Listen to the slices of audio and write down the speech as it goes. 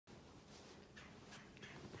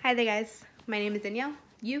Hi there guys, my name is Danielle.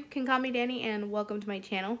 You can call me Dani and welcome to my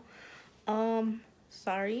channel.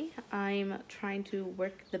 Sorry, I'm trying to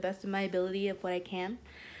work the best of my ability of what I can.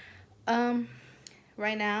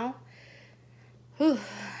 Right now, the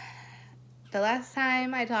last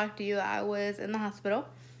time I talked to you, I was in the hospital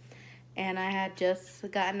and I had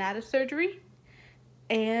just gotten out of surgery.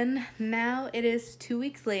 And now it is 2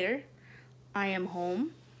 weeks later. I am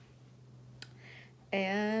home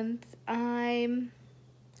and I'm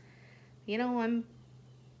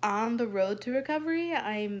on the road to recovery.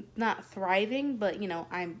 I'm not thriving, but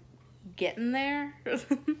I'm getting there.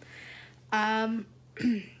 I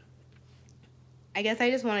guess I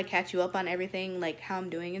just want to catch you up on everything, like how I'm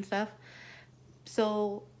doing and stuff.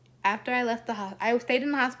 So after I left I stayed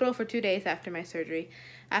in the hospital for 2 days after my surgery.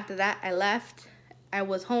 After that, I left. I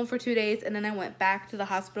was home for 2 days, and then I went back to the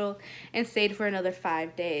hospital and stayed for another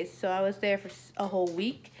 5 days. So I was there for a whole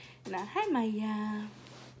week. Now, hi, Maya.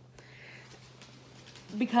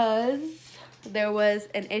 Because there was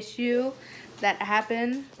an issue that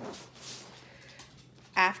happened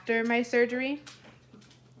after my surgery.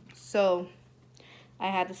 So I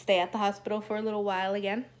had to stay at the hospital for a little while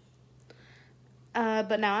again.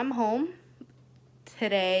 But now I'm home.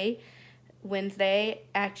 Today, Wednesday,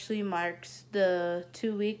 actually marks the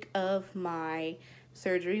 2 week of my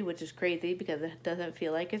surgery, which is crazy because it doesn't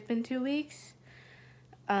feel like it's been 2 weeks.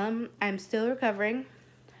 I'm still recovering.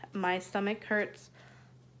 My stomach hurts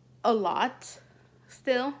a lot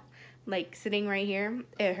still. Like sitting right here,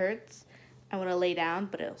 it hurts. I want to lay down,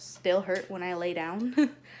 but it'll still hurt when I lay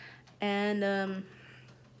down. And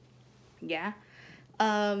yeah.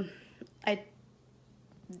 The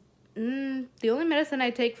only medicine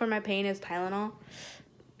I take for my pain is Tylenol.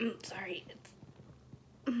 Sorry, it's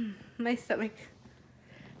my stomach.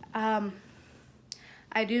 I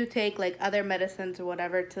do take like other medicines or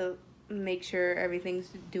whatever to make sure everything's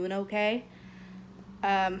doing okay.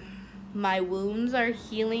 My wounds are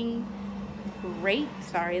healing great.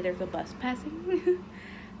 Sorry, there's a bus passing.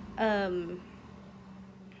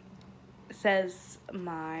 Says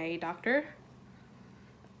my doctor.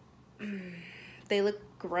 They look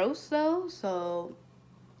gross though, so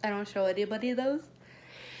I don't show anybody those.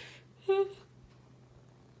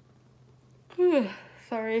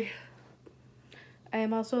 Sorry. I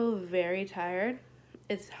am also very tired.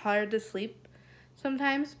 It's hard to sleep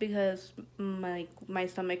sometimes because my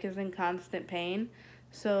stomach is in constant pain.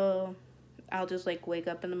 So I'll just like wake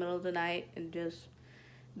up in the middle of the night and just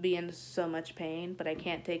be in so much pain, but I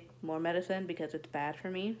can't take more medicine because it's bad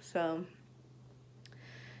for me. So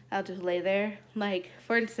I'll just lay there. Like,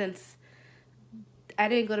 for instance, I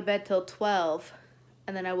didn't go to bed till 12,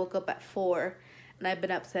 and then I woke up at 4, and I've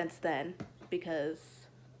been up since then because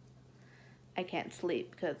I can't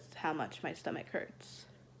sleep because how much my stomach hurts.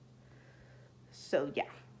 So, yeah.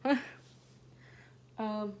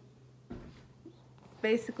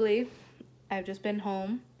 Basically, I've just been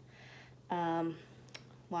home,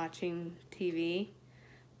 watching TV.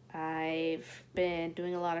 I've been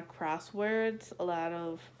doing a lot of crosswords, a lot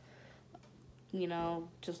of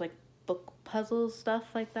just like book puzzles,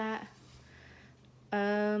 stuff like that.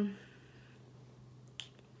 That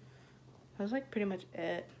was like pretty much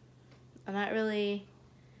it. I'm not really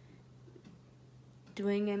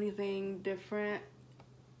doing anything different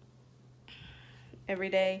every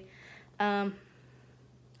day. I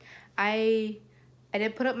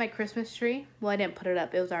did put up my Christmas tree. Well, I didn't put it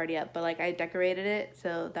up. It was already up, but like I decorated it,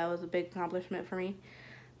 so that was a big accomplishment for me.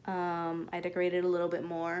 I decorated a little bit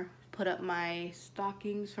more, put up my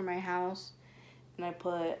stockings for my house, and I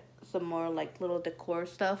put some more like little decor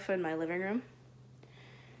stuff in my living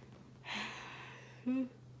room.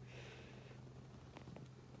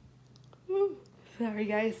 Sorry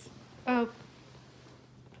guys.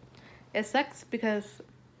 It sucks because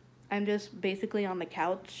I'm just basically on the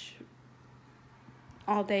couch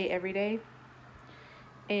all day, every day,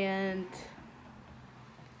 and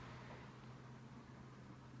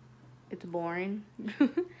it's boring.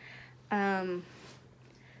 I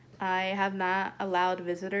have not allowed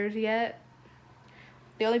visitors yet.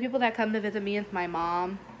 The only people that come to visit me is my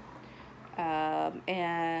mom,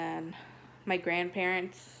 and my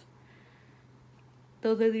grandparents.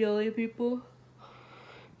 Those are the only people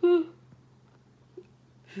that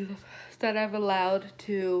I've allowed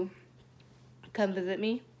to come visit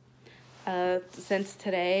me. Since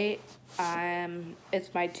today,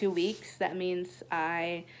 it's my 2 weeks. That means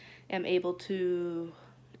I am able to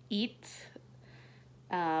eat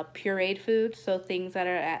pureed foods, so things that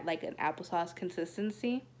are at like an applesauce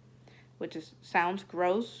consistency, which sounds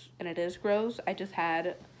gross, and it is gross. I just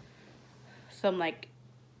had some like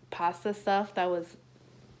pasta stuff that was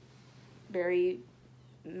very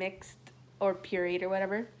mixed or pureed or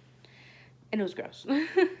whatever, and it was gross.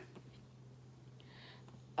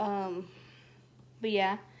 But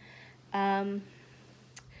yeah, my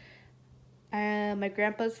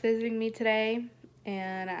grandpa's visiting me today,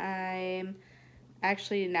 and I'm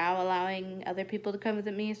actually now allowing other people to come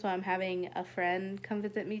visit me, so I'm having a friend come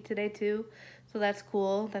visit me today too, so that's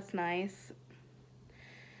cool, that's nice.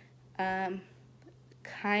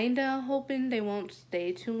 Kind of hoping they won't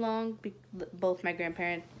stay too long, both my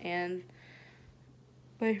grandparents and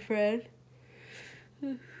my friend,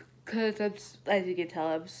 because as you can tell,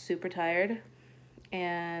 I'm super tired,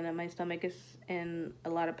 and my stomach is in a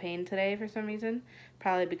lot of pain today for some reason,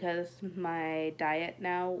 probably because my diet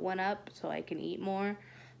now went up so I can eat more,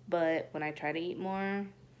 but when I try to eat more,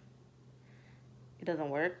 it doesn't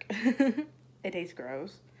work. It tastes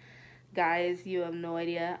gross. Guys, you have no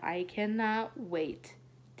idea. I cannot wait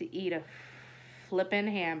to eat a flippin'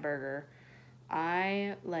 hamburger.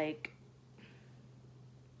 I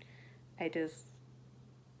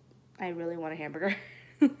really want a hamburger.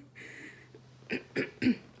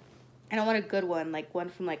 And I want a good one, like one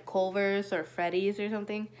from like Culver's or Freddy's or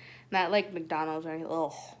something. Not like McDonald's or anything.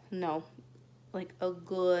 Oh, no. Like a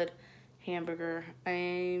good hamburger.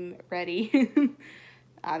 I'm ready.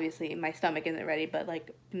 Obviously, my stomach isn't ready, but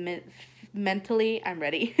like mentally, I'm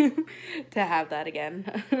ready to have that again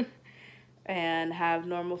and have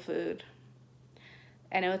normal food.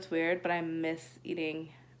 I know it's weird, but I miss eating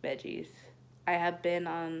veggies. I have been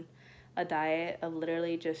on a diet of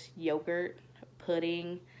literally just yogurt,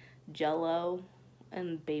 pudding, Jello,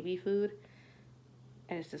 and baby food,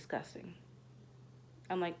 and it's disgusting.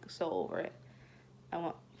 I'm like so over it. I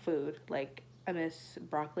want food. Like, I miss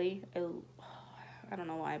broccoli. I don't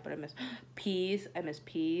know why, but I miss peas. I miss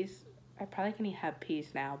peas. I probably can have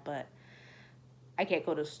peas now, but I can't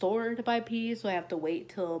go to the store to buy peas, so I have to wait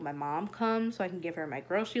till my mom comes so I can give her my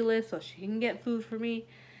grocery list so she can get food for me.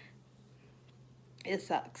 It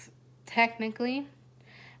sucks. Technically,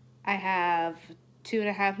 I have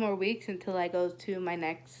 2.5 more weeks until I go to my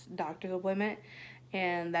next doctor's appointment,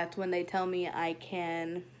 and that's when they tell me I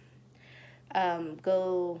can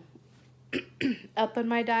go up on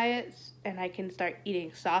my diets and I can start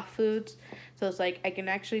eating soft foods. So it's like I can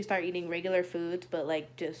actually start eating regular foods, but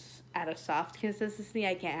like just at a soft consistency.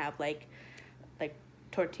 I can't have like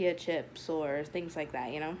tortilla chips or things like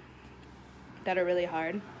that, that are really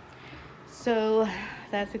hard. So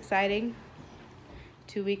that's exciting.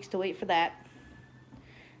 2 weeks to wait for that.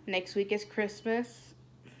 Next week is Christmas.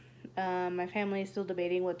 My family is still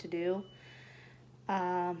debating what to do.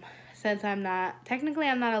 Since I'm not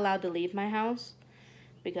allowed to leave my house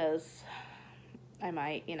because I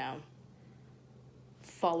might,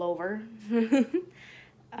 fall over.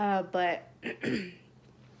 But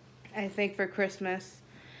I think for Christmas,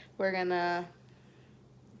 we're gonna,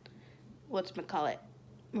 we're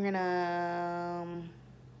gonna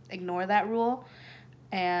ignore that rule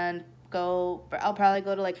and I'll probably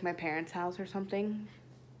go to like my parents' house or something.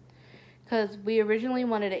 Because we originally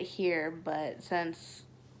wanted it here, but since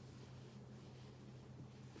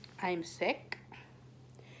I'm sick,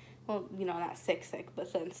 well, not sick, but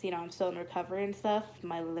since, I'm still in recovery and stuff,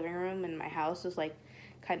 my living room and my house is like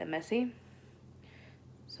kind of messy.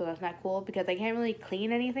 So that's not cool because I can't really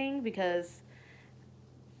clean anything because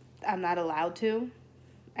I'm not allowed to.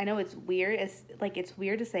 I know it's weird. It's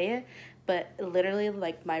weird to say it, but literally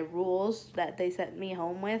like my rules that they sent me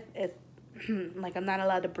home with is like I'm not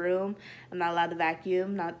allowed to broom, I'm not allowed to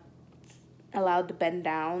vacuum, not allowed to bend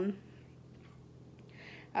down.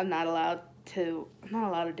 I'm not allowed to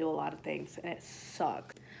do a lot of things, and it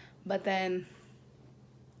sucks. But then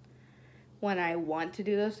when I want to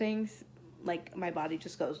do those things, like my body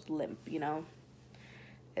just goes limp,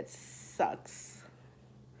 It sucks.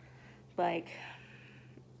 Like,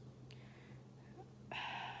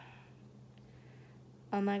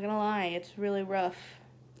 I'm not gonna lie, it's really rough.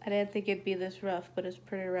 I didn't think it'd be this rough, but it's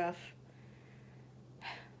pretty rough.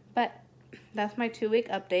 But that's my 2-week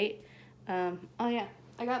update. Oh yeah,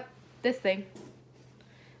 I got this thing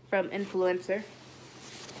from Influencer.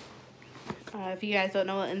 If you guys don't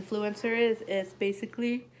know what Influencer is, it's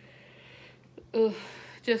basically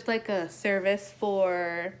just like a service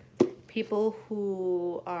for people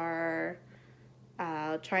who are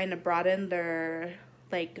trying to broaden their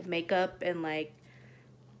like makeup and like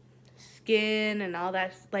skin and all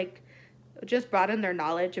that, like just broaden their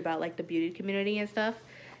knowledge about like the beauty community and stuff.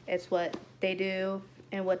 It's what they do,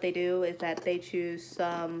 and what they do is that they choose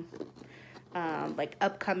some like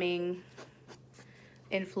upcoming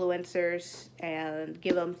influencers and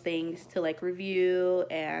give them things to like review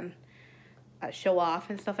and show off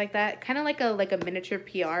and stuff like that. Kind of like a miniature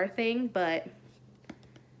PR thing, but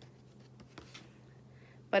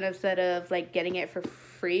But instead of like getting it for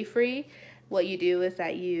free, what you do is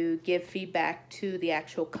that you give feedback to the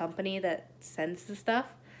actual company that sends the stuff.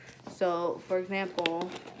 So for example,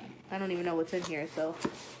 I don't even know what's in here, so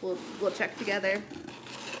we'll check together.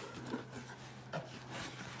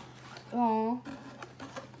 Oh,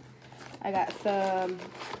 I got some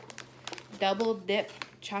double dip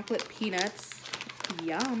chocolate peanuts.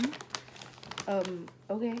 Yum.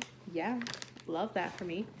 Okay, yeah, love that for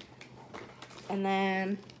me. And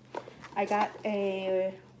then I got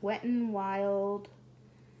a Wet n Wild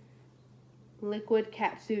Liquid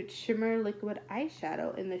Catsuit Shimmer Liquid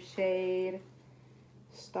Eyeshadow in the shade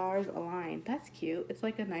Stars Align. That's cute. It's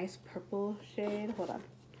like a nice purple shade. Hold on,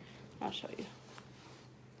 I'll show you.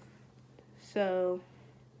 So,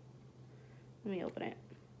 let me open it.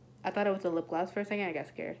 I thought it was a lip gloss for a second. I got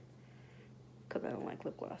scared because I don't like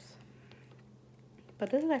lip gloss. But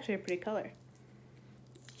this is actually a pretty color.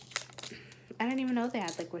 I didn't even know they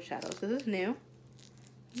had liquid shadows. This is new.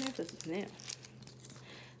 I wonder if this is new.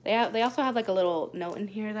 They also have like a little note in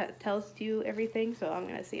here that tells you everything. So I'm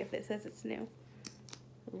going to see if it says it's new.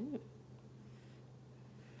 Ooh.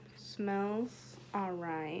 Smells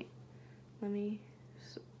alright. Let me...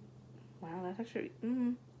 Wow, that's actually...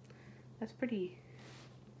 that's pretty...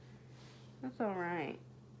 That's alright.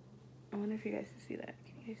 I wonder if you guys can see that.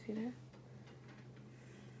 Can you guys see that?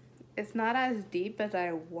 It's not as deep as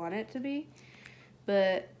I want it to be,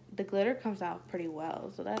 but the glitter comes out pretty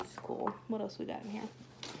well, so that's cool. What else we got in here?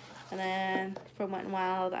 And then from Wet n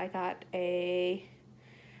Wild, I got a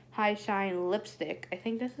High Shine lipstick. I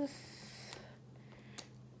think this is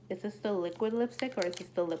this the liquid lipstick or is this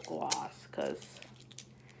the lip gloss? Because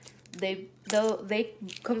they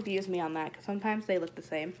confuse me on that because sometimes they look the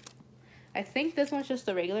same. I think this one's just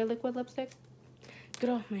the regular liquid lipstick. Get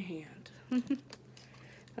off my hand.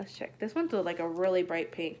 Let's check. This one's like a really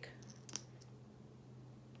bright pink.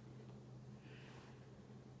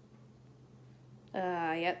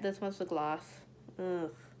 Yep, this one's the gloss.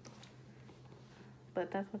 Ugh.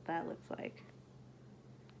 But that's what that looks like.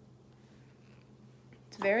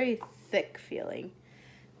 It's very thick feeling.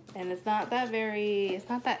 And it's not that I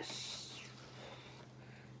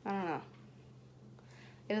don't know.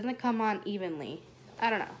 It doesn't come on evenly. I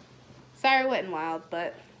don't know. Sorry, Wet n Wild,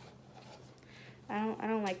 but I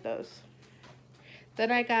don't like those.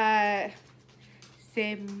 Then I got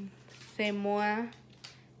C'est Moi,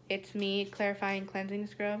 It's Me Clarifying Cleansing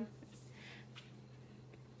Scrub.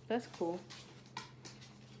 That's cool.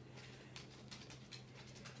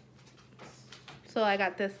 So I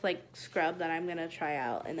got this like scrub that I'm gonna try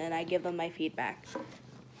out, and then I give them my feedback.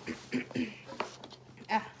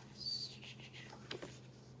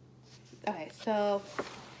 Okay, so it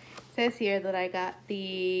says here that I got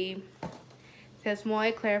the C'est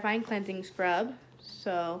Moi Clarifying Cleansing Scrub.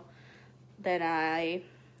 So then I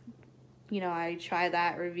try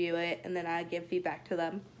that, review it, and then I give feedback to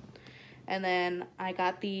them. And then I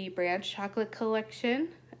got the Branch Chocolate Collection.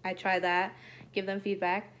 I try that, give them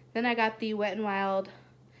feedback. Then I got the Wet n Wild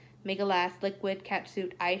Mega Last Liquid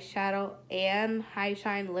Catsuit Eyeshadow and High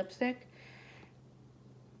Shine Lipstick.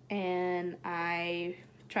 And I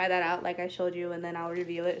try that out like I showed you, and then I'll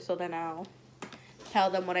review it. So then I'll tell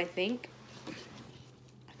them what I think.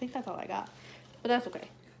 I think that's all I got, but that's okay.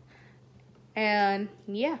 And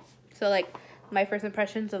yeah, so like my first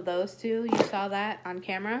impressions of those two, you saw that on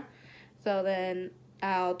camera. So then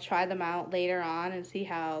I'll try them out later on and see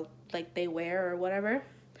how like they wear or whatever.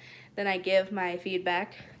 Then I give my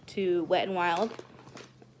feedback to Wet n Wild.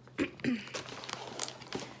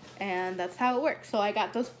 And that's how it works. So I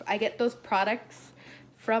get those products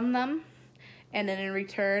from them, and then in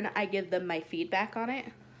return I give them my feedback on it.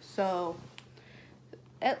 So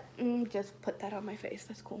just put that on my face.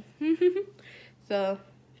 That's cool. So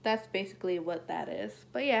that's basically what that is.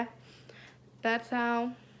 But yeah, that's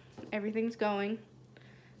how everything's going.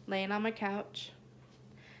 Laying on my couch,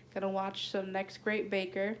 gonna watch some Next Great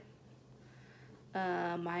Baker.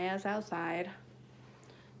 Maya's outside.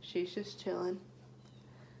 She's just chilling.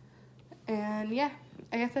 And yeah,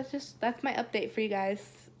 I guess that's my update for you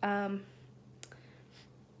guys.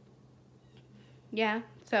 Yeah,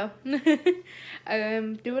 so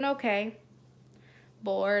I'm doing okay.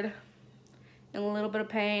 Bored, in a little bit of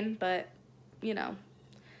pain, but you know,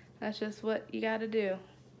 that's just what you gotta do.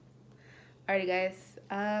 Alrighty guys,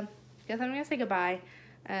 guess I'm gonna say goodbye,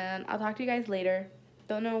 and I'll talk to you guys later.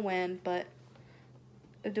 Don't know when, but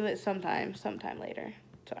I'll do it sometime later.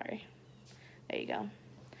 Sorry. There you go.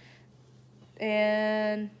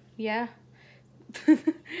 And yeah,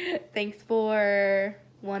 thanks for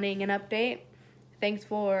wanting an update. Thanks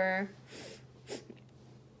for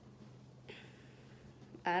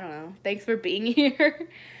I don't know. Thanks for being here.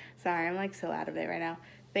 Sorry, I'm like so out of it right now.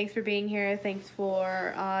 Thanks for being here. Thanks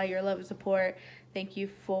for your love and support. Thank you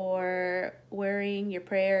for wearing your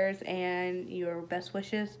prayers and your best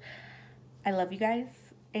wishes. I love you guys,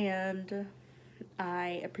 and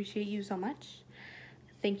I appreciate you so much.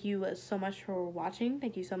 Thank you so much for watching.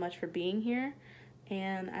 Thank you so much for being here,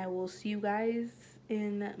 and I will see you guys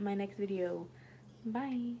in my next video.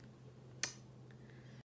 Bye.